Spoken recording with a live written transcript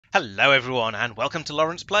Hello everyone and welcome to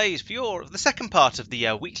Laurence Plays for the second part of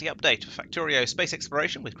the weekly update for Factorio Space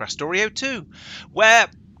Exploration with Krastorio², where,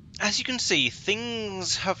 as you can see,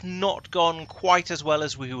 things have not gone quite as well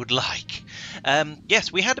as we would like.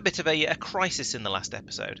 Yes, we had a bit of a crisis in the last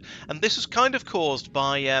episode, and this was kind of caused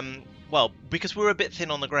by, well, because we were a bit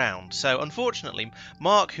thin on the ground. So unfortunately,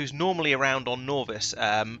 Marc, who's normally around on Norvis,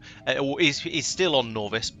 or is still on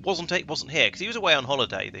Norvis, wasn't here because he was away on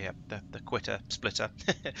holiday. The quitter splitter,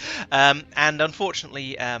 and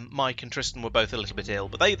unfortunately, Mike and Tristan were both a little bit ill,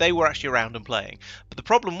 but they were actually around and playing. But the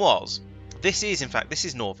problem was, this is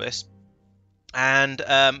Norvis.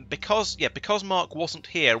 And because Marc wasn't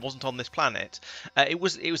here, wasn't on this planet, it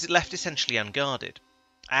was left essentially unguarded.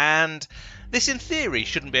 And this, in theory,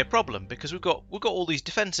 shouldn't be a problem because we've got all these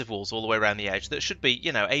defensive walls all the way around the edge that should be,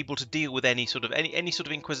 able to deal with any sort of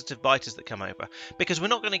inquisitive biters that come over. Because we're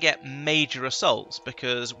not going to get major assaults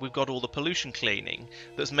because we've got all the pollution cleaning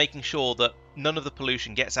that's making sure that none of the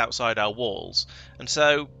pollution gets outside our walls. And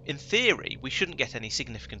so, in theory, we shouldn't get any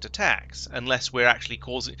significant attacks unless we're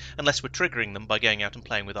triggering them by going out and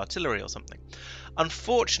playing with artillery or something.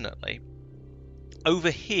 Unfortunately,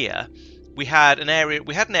 over here, we had an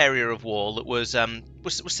area of wall that was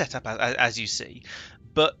set up as you see,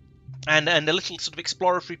 but and a little sort of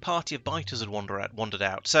exploratory party of biters had wandered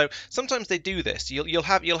out. So sometimes they do this. You'll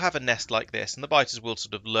have a nest like this, and the biters will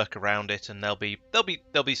sort of lurk around it, and they'll be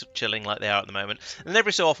sort of chilling like they are at the moment. And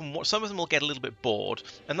every so often, some of them will get a little bit bored,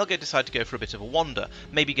 and they'll decide to go for a bit of a wander.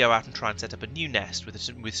 Maybe go out and try and set up a new nest with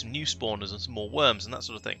some new spawners and some more worms and that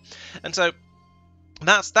sort of thing. And so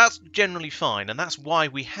that's generally fine, and that's why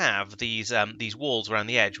we have these walls around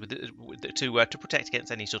the edge to protect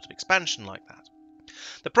against any sort of expansion like that.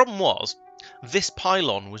 The problem was this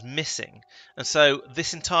pylon was missing, and so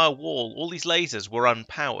this entire wall, all these lasers were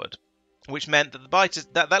unpowered, which meant that the biters,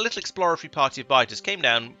 that little exploratory party of biters came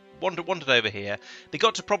down, wandered over here. They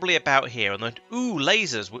got to probably about here, and went, "Ooh,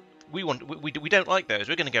 lasers! We don't like those.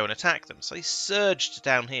 We're going to go and attack them." So they surged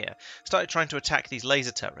down here, started trying to attack these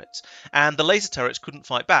laser turrets, and the laser turrets couldn't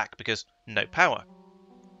fight back because no power.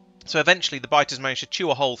 So eventually the biters managed to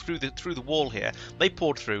chew a hole through the wall here. They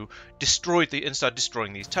poured through, and started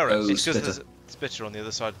destroying these turrets. It's because there's a splitter on the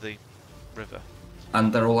other side of the river.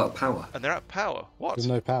 And they're all out of power. And they're out of power. What? There's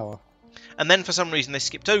no power. And then for some reason they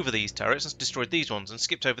skipped over these turrets and destroyed these ones, and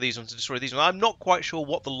skipped over these ones and destroyed these ones. I'm not quite sure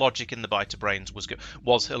what the logic in the biter brains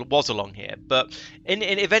was along here, but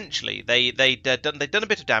eventually they'd done a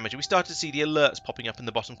bit of damage, and we started to see the alerts popping up in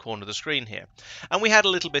the bottom corner of the screen here. And we had a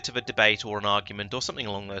little bit of a debate or an argument or something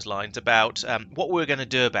along those lines about what we were going to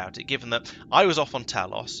do about it, given that I was off on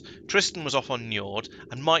Talos, Tristan was off on Njord,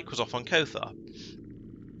 and Mike was off on Kothar.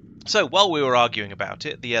 So while we were arguing about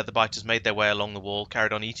it, the biters made their way along the wall,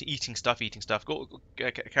 carried on eating stuff,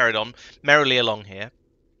 carried on merrily along here,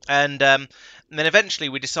 and then eventually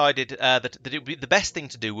we decided that it would be the best thing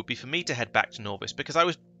to do would be for me to head back to Norvis, because I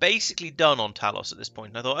was basically done on Talos at this point.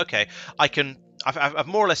 And I thought, okay, I've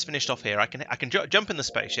more or less finished off here. I can jump in the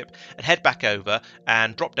spaceship and head back over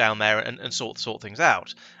and drop down there and sort things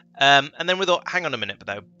out. And then we thought, hang on a minute,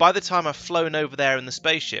 though. By the time I've flown over there in the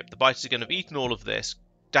spaceship, the biters are going to have eaten all of this,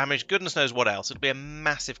 damage, goodness knows what else. It'll be a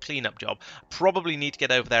massive cleanup job. Probably need to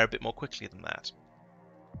get over there a bit more quickly than that.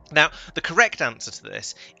 Now, the correct answer to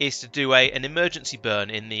this is to do an emergency burn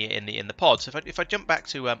in the pod. So if I jump back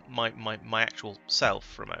to my actual self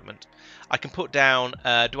for a moment, I can put down.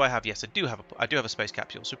 Do I have? Yes, I do have a space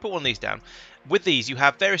capsule. So put one of these down. With these, you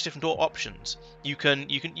have various different options. You can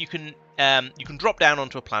drop down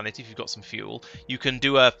onto a planet if you've got some fuel. You can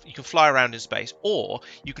fly around in space, or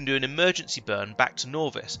you can do an emergency burn back to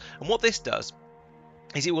Norvis. And what this does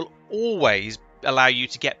is it will always allow you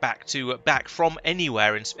to get back from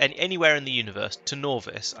anywhere in the universe to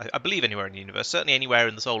Norvis. I believe anywhere in the universe, certainly anywhere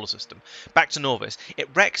in the solar system, back to Norvis. It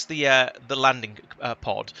wrecks the landing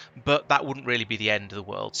pod, but that wouldn't really be the end of the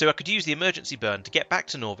world. So I could use the emergency burn to get back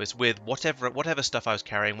to Norvis with whatever stuff I was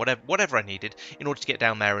carrying, whatever I needed, in order to get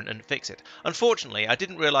down there and fix it. Unfortunately, I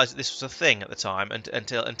didn't realise that this was a thing at the time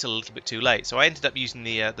until a little bit too late. So I ended up using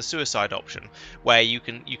the suicide option, where you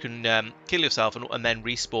can kill yourself and then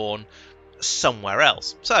respawn somewhere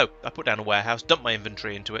else. So I put down a warehouse, dumped my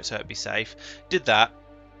inventory into it so it'd be safe. Did that.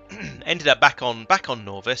 Ended up back on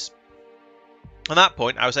Norvis. At that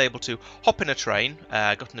point, I was able to hop in a train.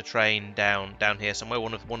 Got in a train down here somewhere,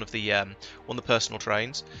 one of the personal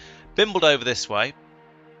trains. Bimbled over this way.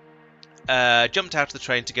 Jumped out of the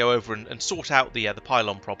train to go over and sort out the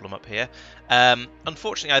pylon problem up here.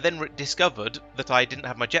 Unfortunately, I then discovered that I didn't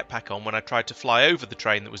have my jetpack on when I tried to fly over the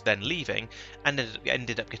train that was then leaving, and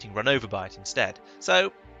ended up getting run over by it instead.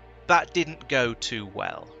 So that didn't go too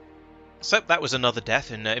well. So that was another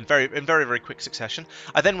death in very quick succession.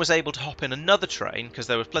 I then was able to hop in another train because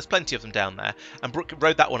there was plenty of them down there, and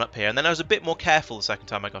rode that one up here. And then I was a bit more careful the second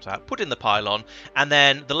time I got out, put in the pylon, and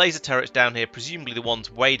then the laser turrets down here, presumably the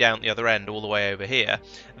ones way down at the other end, all the way over here,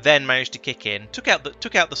 then managed to kick in, took out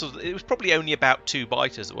the sort of, it was probably only about 2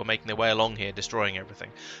 biters that were making their way along here, destroying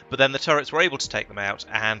everything. But then the turrets were able to take them out,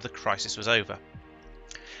 and the crisis was over.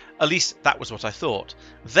 At least that was what I thought.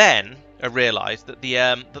 Then I realised that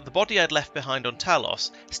the body I'd left behind on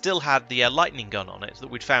Talos still had the lightning gun on it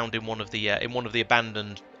that we'd found in one of the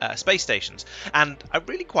abandoned space stations, and I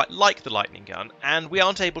really quite like the lightning gun. And we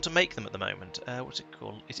aren't able to make them at the moment. What's it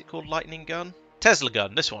called? Is it called lightning gun? Tesla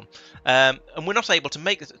gun, this one, and we're not able to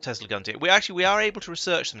make the Tesla guns yet. We are able to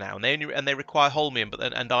research them now, and they require holmium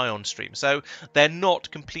and ion stream, so they're not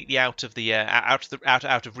completely out of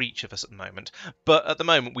reach of us at the moment. But at the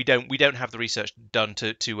moment, we don't have the research done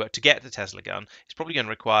to get the Tesla gun. It's probably going to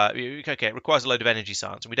require it requires a load of energy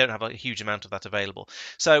science, and we don't have a huge amount of that available.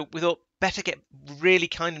 So we thought really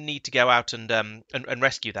kind of need to go out and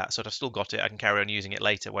rescue that. So I've still got it. I can carry on using it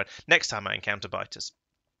later when next time I encounter biters.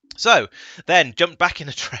 So then jumped back in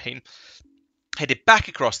a train, headed back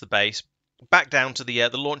across the base, back down to the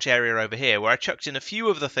launch area over here, where I chucked in a few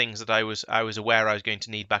of the things that I was aware I was going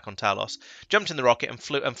to need back on Talos. Jumped in the rocket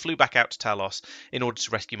and flew back out to Talos in order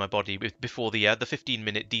to rescue my body before the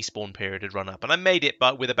 15-minute despawn period had run up, and I made it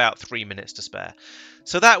with about 3 minutes to spare.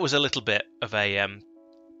 So that was a little bit of a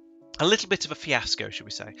fiasco, should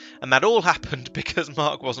we say? And that all happened because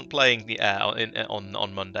Marc wasn't playing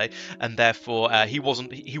on Monday, and therefore he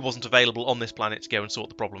wasn't available on this planet to go and sort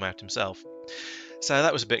the problem out himself. So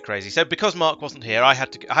that was a bit crazy. So because Marc wasn't here, I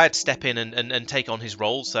had to step in and take on his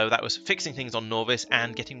role. So that was fixing things on Norvis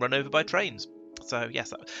and getting run over by trains. So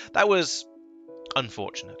yes, that was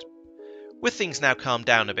unfortunate. With things now calmed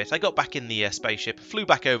down a bit, I got back in the spaceship, flew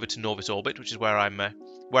back over to Norvis orbit, which is where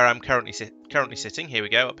I'm currently sitting. Here we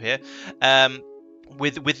go, up here,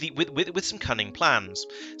 with some cunning plans.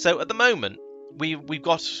 So at the moment, we've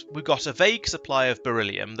got a vague supply of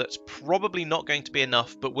beryllium that's probably not going to be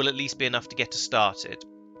enough, but will at least be enough to get us started.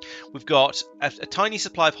 We've got a tiny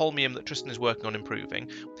supply of holmium that Tristan is working on improving.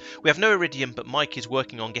 We have no iridium, but Mike is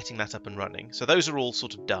working on getting that up and running. So those are all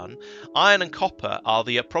sort of done. Iron and copper are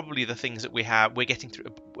probably the things that we're getting through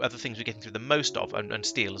the most of, and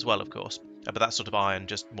steel as well, of course. But that's sort of iron,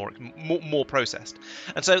 just more processed.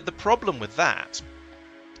 And so the problem with that,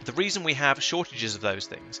 the reason we have shortages of those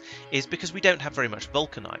things, is because we don't have very much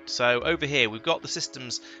vulcanite. So over here we've got the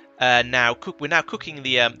systems we're now cooking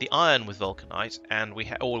the iron with vulcanite, and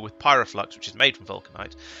or with pyroflux, which is made from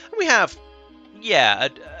vulcanite. And we have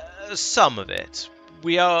some of it.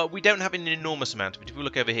 We don't have an enormous amount of it. If we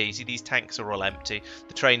look over here, you see these tanks are all empty.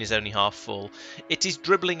 The train is only half full. It is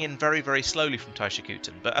dribbling in very, very slowly from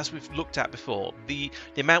Taishakuten, but as we've looked at before, the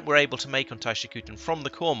amount we're able to make on Taishakuten from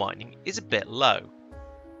the core mining is a bit low.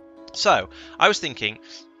 So I was thinking,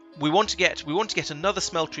 we want to get another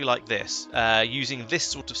smeltery like this, using this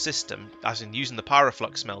sort of system, as in using the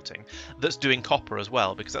pyroflux smelting, that's doing copper as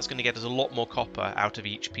well, because that's going to get us a lot more copper out of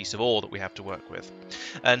each piece of ore that we have to work with.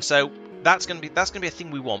 And so that's going to be a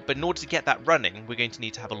thing we want. But in order to get that running, we're going to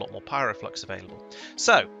need to have a lot more pyroflux available.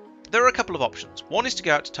 So there are a couple of options. One is to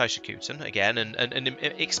go out to Taishakuten again and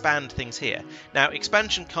expand things here. Now,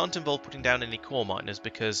 expansion can't involve putting down any core miners,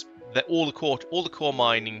 because all the core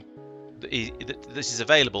mining this is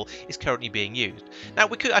available is currently being used. Now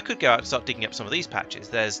I could go out and start digging up some of these patches.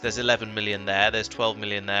 There's 11 million there, there's 12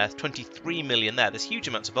 million there, 23 million there. There's huge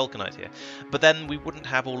amounts of vulcanite here, but then we wouldn't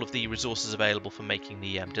have all of the resources available for making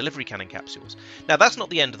the delivery cannon capsules. Now that's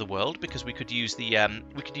not the end of the world, because we could use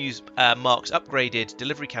Marc's upgraded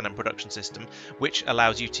delivery cannon production system, which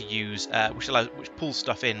allows you to use which pulls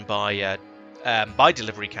stuff in by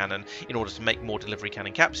delivery cannon in order to make more delivery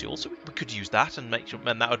cannon capsules. So we could use that and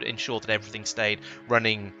that would ensure that everything stayed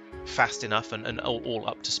running fast enough and all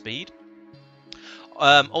up to speed.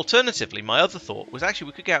 Alternatively, my other thought was actually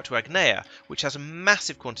we could go out to Agnea, which has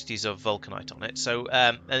massive quantities of vulcanite on it. So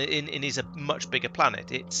and it is a much bigger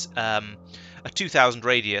planet. It's a 2,000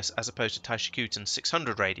 radius as opposed to Taishakuten's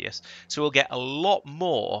 600 radius. So we'll get a lot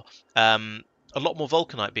more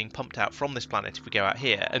vulcanite being pumped out from this planet if we go out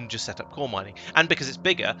here and just set up core mining. And because it's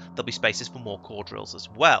bigger, there'll be spaces for more core drills as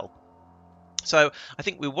well. So I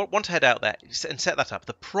think we want to head out there and set that up.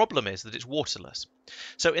 The problem is that it's waterless.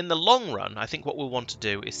 So in the long run, I think what we'll want to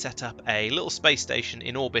do is set up a little space station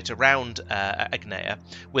in orbit around Agnea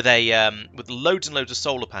with loads and loads of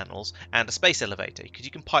solar panels and a space elevator, because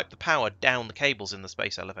you can pipe the power down the cables in the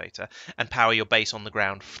space elevator and power your base on the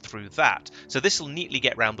ground through that. So this will neatly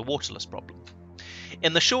get around the waterless problem.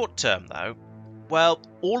 In the short term, though, Well,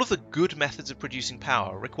 all of the good methods of producing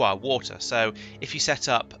power require water. So if you set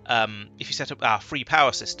up our free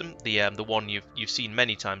power system, the one you've seen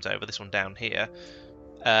many times over, this one down here,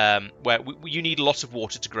 where you need a lot of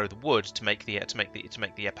water to grow the wood to make the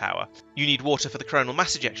power. You need water for the coronal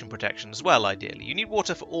mass ejection protection as well. Ideally, you need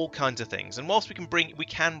water for all kinds of things. And whilst we can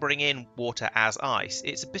bring in water as ice,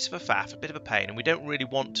 it's a bit of a faff, a bit of a pain, and we don't really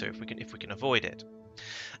want to if we can avoid it.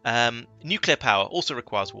 Nuclear power also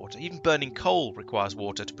requires water. Even burning coal requires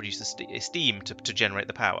water to produce the steam to generate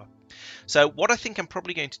the power. So what I think I'm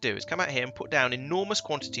probably going to do is come out here and put down enormous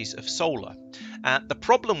quantities of solar. The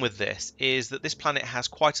problem with this is that this planet has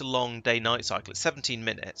quite a long day-night cycle. It's 17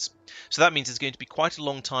 minutes. So that means there's going to be quite a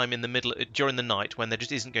long time in the middle during the night when there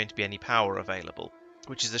just isn't going to be any power available,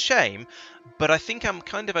 which is a shame, but I think I'm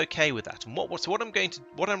kind of okay with that. And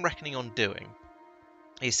what I'm reckoning on doing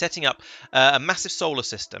is setting up a massive solar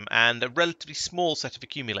system and a relatively small set of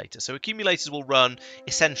accumulators. So accumulators will run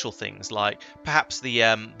essential things like perhaps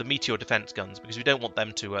the meteor defense guns, because we don't want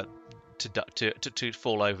them to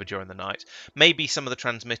fall over during the night. Maybe some of the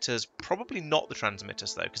transmitters, probably not the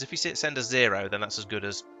transmitters though, because if we send a 0, then that's as good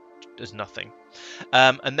as nothing.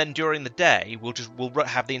 And then during the day, we'll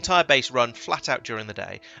have the entire base run flat out during the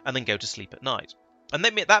day and then go to sleep at night. And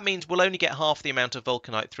that means we'll only get half the amount of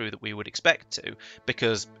vulcanite through that we would expect to,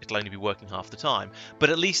 because it'll only be working half the time. But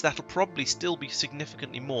at least that'll probably still be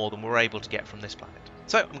significantly more than we're able to get from this planet.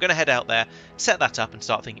 So I'm going to head out there, set that up, and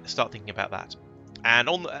start thinking about that. And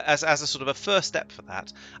as a sort of a first step for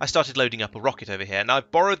that, I started loading up a rocket over here. And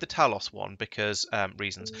I've borrowed the Talos one because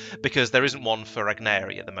there isn't one for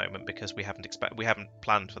Agnari at the moment, because we haven't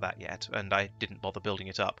planned for that yet, and I didn't bother building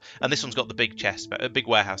it up. And this one's got the big chest, a big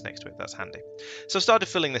warehouse next to it. That's handy. So I started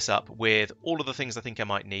filling this up with all of the things I think I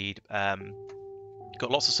might need.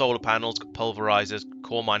 Got lots of solar panels, got pulverizers,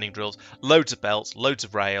 core mining drills, loads of belts, loads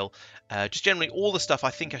of rail, just generally all the stuff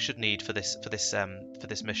I think I should need for this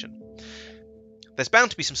mission. There's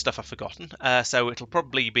bound to be some stuff I've forgotten, so it'll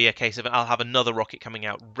probably be a case of I'll have another rocket coming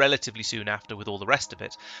out relatively soon after with all the rest of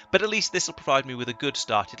it, but at least this will provide me with a good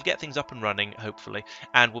start. It'll get things up and running, hopefully,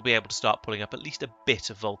 and we'll be able to start pulling up at least a bit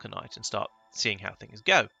of vulcanite and start seeing how things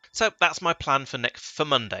go. So that's my plan for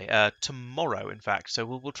Monday, tomorrow in fact,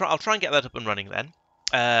 so I'll try and get that up and running then.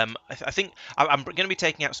 I think I'm going to be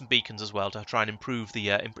taking out some beacons as well to try and improve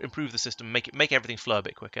the system, make everything flow a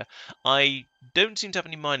bit quicker. I don't seem to have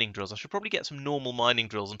any mining drills. I should probably get some normal mining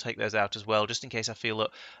drills and take those out as well, just in case I feel that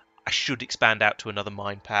I should expand out to another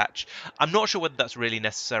mine patch. I'm not sure whether that's really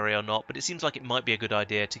necessary or not, but it seems like it might be a good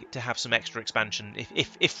idea to have some extra expansion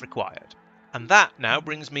if required. And that now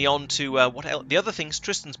brings me on to the other things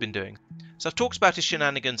Tristan's been doing. So I've talked about his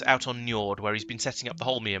shenanigans out on Njord, where he's been setting up the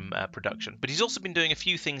holmium production, but he's also been doing a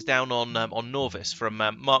few things down on Norvis from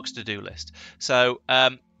Marc's to-do list. So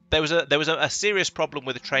there was a serious problem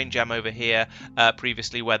with a train jam over here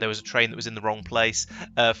previously, where there was a train that was in the wrong place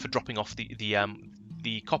for dropping off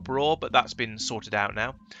the copper ore, but that's been sorted out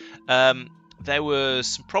now. There was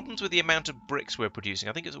some problems with the amount of bricks we're producing.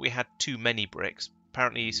 I think it's that we had too many bricks.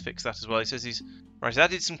 Apparently he's fixed that as well. He says he's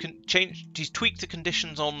added some change. He's tweaked the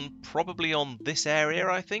conditions probably on this area.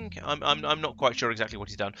 I think I'm not quite sure exactly what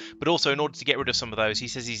he's done. But also, in order to get rid of some of those, he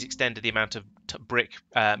says he's extended the amount of bricks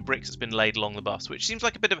that's been laid along the bus, which seems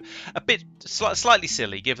like slightly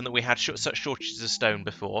silly, given that we had such shortages of stone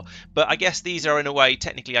before. But I guess these are, in a way,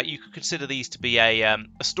 technically you could consider these to be a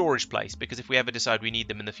storage place, because if we ever decide we need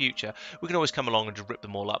them in the future, we can always come along and just rip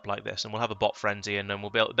them all up like this, and we'll have a bot frenzy, and then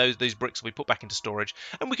we'll be able, those bricks will be put back into storage,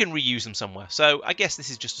 and we can reuse them somewhere. So I guess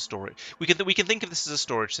this is just a storage. We can think of this as a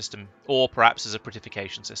storage system, or perhaps as a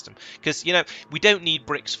prettification system, because we don't need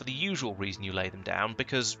bricks for the usual reason you lay them down,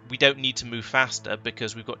 because we don't need to move faster,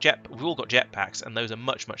 because we've all got jetpacks, and those are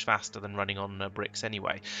much faster than running on bricks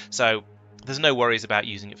anyway. So there's no worries about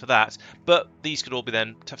using it for that. But these could all be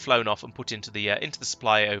then flown off and put into the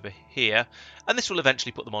supply over here, and this will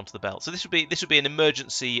eventually put them onto the belt. So this would be an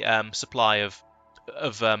emergency supply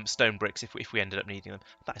of stone bricks if we ended up needing them.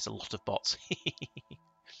 That is a lot of bots.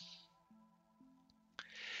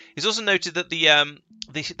 He's also noted that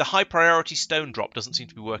the high priority stone drop doesn't seem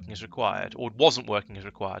to be working as required, or wasn't working as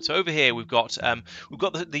required. So over here we've got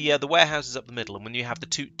the warehouses up the middle, and when you have the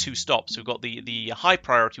two stops, we've got the high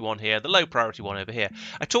priority one here, the low priority one over here.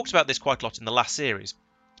 I talked about this quite a lot in the last series.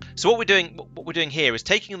 So what we're doing here is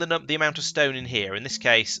taking the amount of stone in here, in this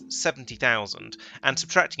case 70,000, and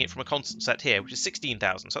subtracting it from a constant set here, which is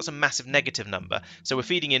 16,000. So that's a massive negative number. So we're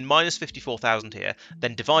feeding in minus 54,000 here,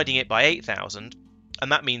 then dividing it by 8,000,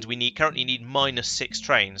 and that means we currently need minus 6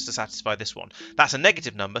 trains to satisfy this one. That's a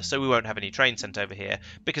negative number, so we won't have any trains sent over here,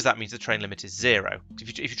 because that means the train limit is 0.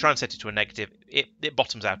 If you try and set it to a negative, it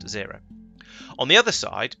bottoms out at 0. On the other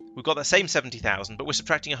side, we've got that same 70,000, but we're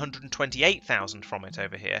subtracting 128,000 from it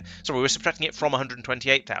over here. Sorry, we're subtracting it from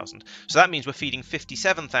 128,000. So that means we're feeding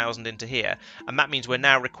 57,000 into here, and that means we're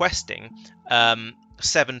now requesting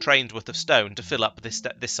 7 trains worth of stone to fill up this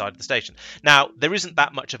side of the station. Now, there isn't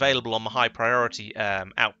that much available on the high priority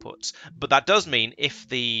outputs, but that does mean if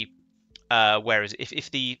the if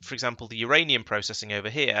the, for example, the uranium processing over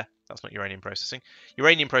here, that's not uranium processing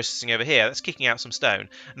over here, that's kicking out some stone,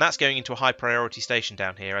 and that's going into a high priority station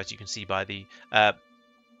down here, as you can see by the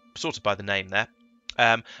sorted by the name there,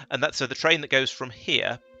 and that's so the train that goes from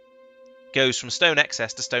here goes from stone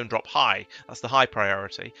excess to stone drop high. That's the high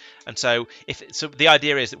priority. And so the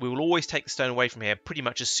idea is that we will always take the stone away from here pretty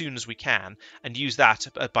much as soon as we can and use that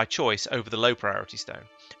by choice over the low priority stone.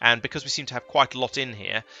 And because we seem to have quite a lot in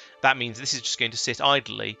here, that means this is just going to sit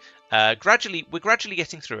idly. We're gradually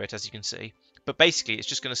getting through it, as you can see. But basically, it's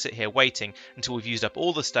just going to sit here waiting until we've used up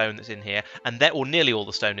all the stone that's in here, or nearly all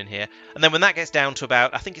the stone in here. And then when that gets down to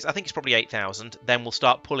about, I think it's probably 8,000, then we'll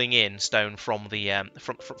start pulling in stone from the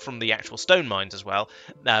from the actual stone mines as well,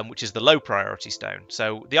 which is the low priority stone.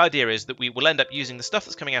 So the idea is that we will end up using the stuff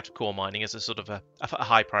that's coming out of core mining as a sort of a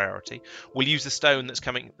high priority. We'll use the stone that's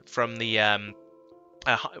coming from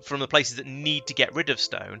the places that need to get rid of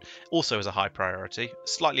stone also as a high priority,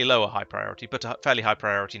 slightly lower high priority, but a fairly high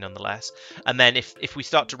priority nonetheless. And then if we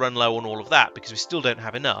start to run low on all of that because we still don't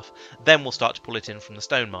have enough, then we'll start to pull it in from the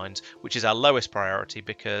stone mines, which is our lowest priority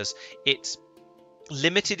because it's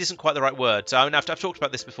limited isn't quite the right word. So I've talked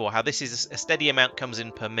about this before, how this is a steady amount comes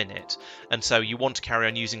in per minute, and so you want to carry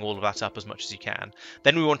on using all of that up as much as you can.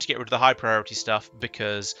 Then we want to get rid of the high priority stuff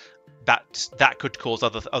because that could cause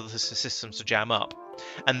other systems to jam up.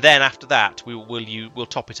 And then after that, we'll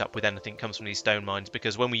top it up with anything that comes from these stone mines,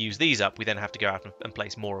 because when we use these up, we then have to go out and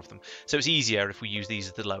place more of them. So it's easier if we use these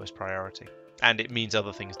as the lowest priority, and it means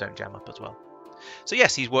other things don't jam up as well. So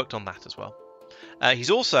yes, he's worked on that as well. He's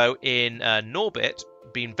also in Norbit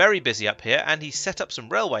been very busy up here, and he's set up some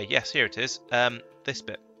railway. Yes, here it is. This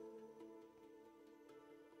bit.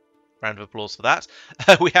 Round of applause for that.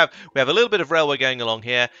 We have a little bit of railway going along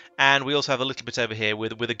here, and we also have a little bit over here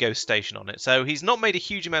with a ghost station on it. So he's not made a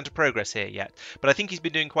huge amount of progress here yet, but I think he's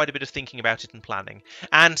been doing quite a bit of thinking about it and planning.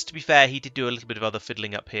 And to be fair, he did do a little bit of other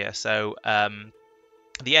fiddling up here. So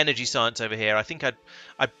the energy science over here, I think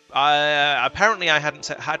apparently I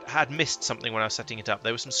had missed something when I was setting it up.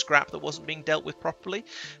 There was some scrap that wasn't being dealt with properly.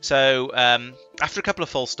 So after a couple of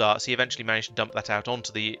false starts, he eventually managed to dump that out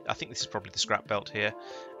onto I think this is probably the scrap belt here.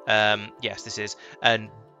 Yes, this is, and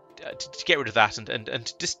to get rid of that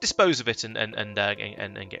and dispose of it and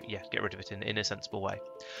get rid of it in a sensible way.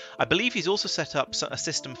 I believe he's also set up a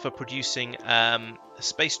system for producing a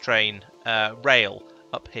space train rail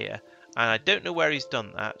up here, and I don't know where he's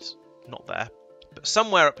done that. Not there, but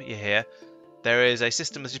somewhere up here there is a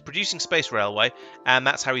system that is producing space railway, and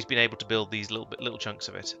that's how he's been able to build these little chunks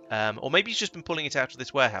of it. Or maybe he's just been pulling it out of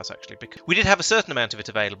this warehouse, actually, because we did have a certain amount of it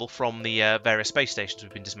available from the various space stations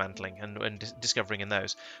we've been dismantling and discovering in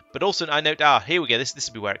those. But also, I note, here we go, this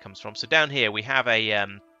will be where it comes from. So down here we have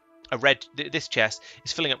this chest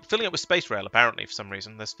is filling up with space rail, apparently, for some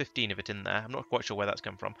reason. There's 15 of it in there. I'm not quite sure where that's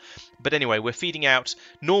come from. But anyway, we're feeding out.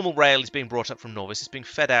 Normal rail is being brought up from Norvis. It's being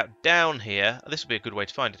fed out down here. This would be a good way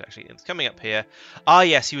to find it, actually. It's coming up here. Ah,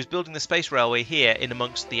 yes, he was building the space railway here in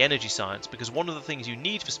amongst the energy science, because one of the things you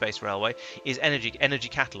need for space railway is energy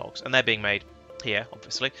catalogs, and they're being made here,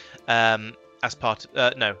 obviously, as part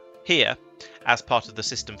here as part of the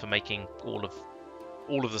system for making all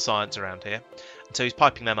of the science around here. So he's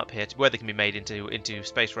piping them up here to where they can be made into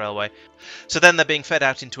space railway. So then they're being fed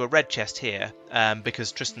out into a red chest here,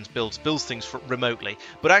 because Tristan builds things remotely.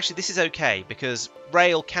 But actually this is okay, because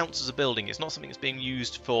rail counts as a building. It's not something that's being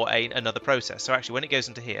used for another process. So actually when it goes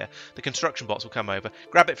into here, the construction bots will come over,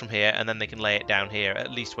 grab it from here, and then they can lay it down here,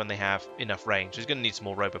 at least when they have enough range. He's going to need some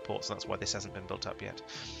more roboports, and that's why this hasn't been built up yet.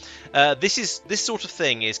 This sort of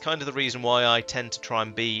thing is kind of the reason why I tend to try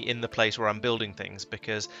and be in the place where I'm building things,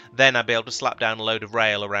 because then I'd be able to slap down a load of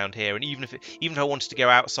rail around here, and even if I wanted to go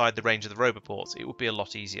outside the range of the roboports, it would be a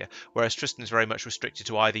lot easier. Whereas Tristan is very much restricted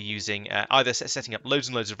to either setting up loads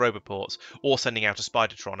and loads of roboports or sending out a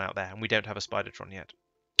Spidertron out there, and we don't have a Spidertron yet.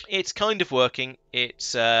 It's kind of working.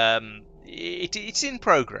 It's in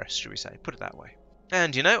progress, should we say? Put it that way.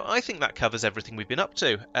 And you know, I think that covers everything we've been up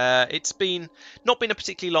to. It's not been a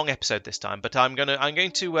particularly long episode this time, but I'm going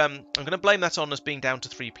to blame that on us being down to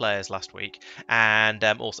 3 players last week, and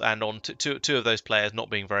also on two of those players not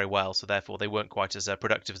being very well, so therefore they weren't quite as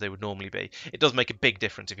productive as they would normally be. It does make a big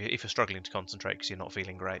difference if you're struggling to concentrate because you're not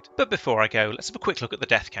feeling great. But before I go, let's have a quick look at the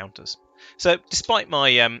death counters. So despite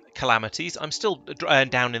my calamities, I'm still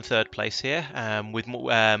down in 3rd place here, with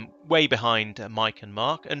way behind Mike and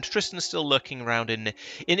Marc, and Tristan's still lurking around in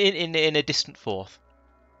a distant 4th.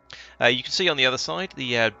 You can see on the other side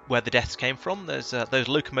where the deaths came from. There's those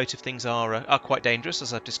locomotive things are quite dangerous,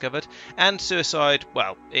 as I've discovered, and suicide,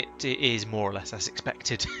 well, it is more or less as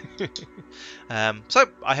expected. So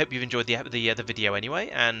I hope you've enjoyed the video anyway,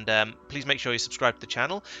 and please make sure you subscribe to the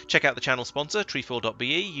channel. Check out the channel sponsor,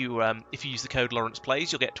 Treefall.be. If you use the code Laurence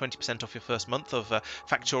Plays, you'll get 20% off your first month of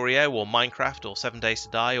Factorio or Minecraft or 7 Days to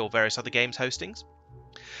Die or various other games hostings.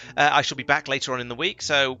 I shall be back later on in the week,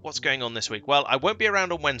 so what's going on this week? Well, I won't be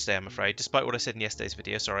around on Wednesday, I'm afraid, despite what I said in yesterday's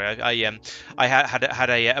video. Sorry, I had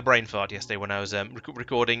a brain fart yesterday when I was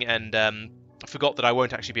recording, and I forgot that I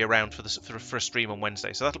won't actually be around for a stream on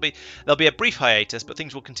Wednesday. So there'll be a brief hiatus, but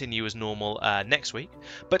things will continue as normal next week.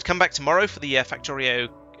 But come back tomorrow for the Factorio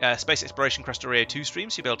Space Exploration Krastorio 2 stream,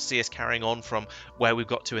 so you'll be able to see us carrying on from where we've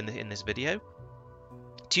got to in this video.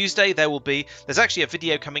 Tuesday there's actually a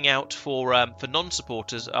video coming out for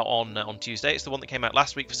non-supporters on Tuesday. It's the one that came out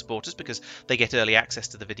last week for supporters because they get early access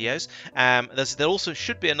to the videos. There also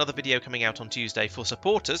should be another video coming out on Tuesday for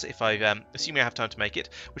supporters, if I assuming I have time to make it,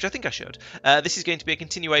 which I think I should. This is going to be a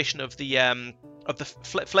continuation of the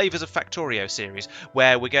Flavors of Factorio series,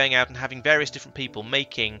 where we're going out and having various different people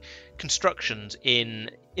making constructions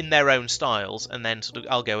in their own styles, and then sort of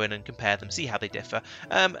I'll go in and compare them, see how they differ.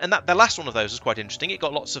 And the last one of those was quite interesting. It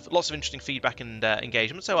got lots of interesting feedback and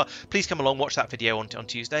engagement. So please come along, watch that video on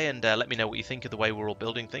Tuesday, and let me know what you think of the way we're all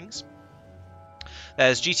building things.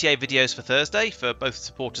 There's GTA videos for Thursday for both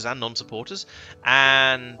supporters and non-supporters,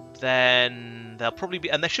 and then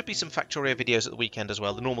there should be some Factorio videos at the weekend as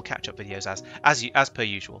well, the normal catch-up videos as per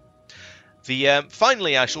usual.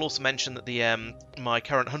 Finally, I shall also mention that my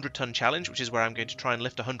current 100-ton challenge, which is where I'm going to try and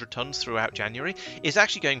lift 100 tons throughout January, is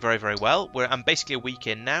actually going very, very well. I'm basically a week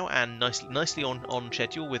in now and nicely on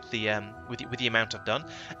schedule with the amount I've done.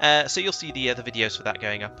 So you'll see the videos for that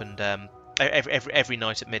going up, and every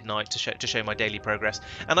night at midnight to show my daily progress.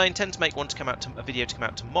 And I intend to make a video to come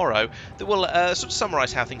out tomorrow that will sort of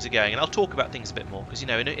summarise how things are going, and I'll talk about things a bit more, because you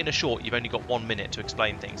know, in a short you've only got 1 minute to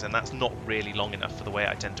explain things, and that's not really long enough for the way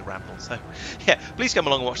I tend to ramble. So yeah, please come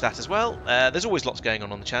along and watch that as well. There's always lots going on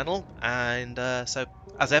the channel, and so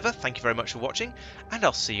as ever, thank you very much for watching, and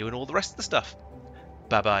I'll see you in all the rest of the stuff.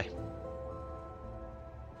 Bye bye.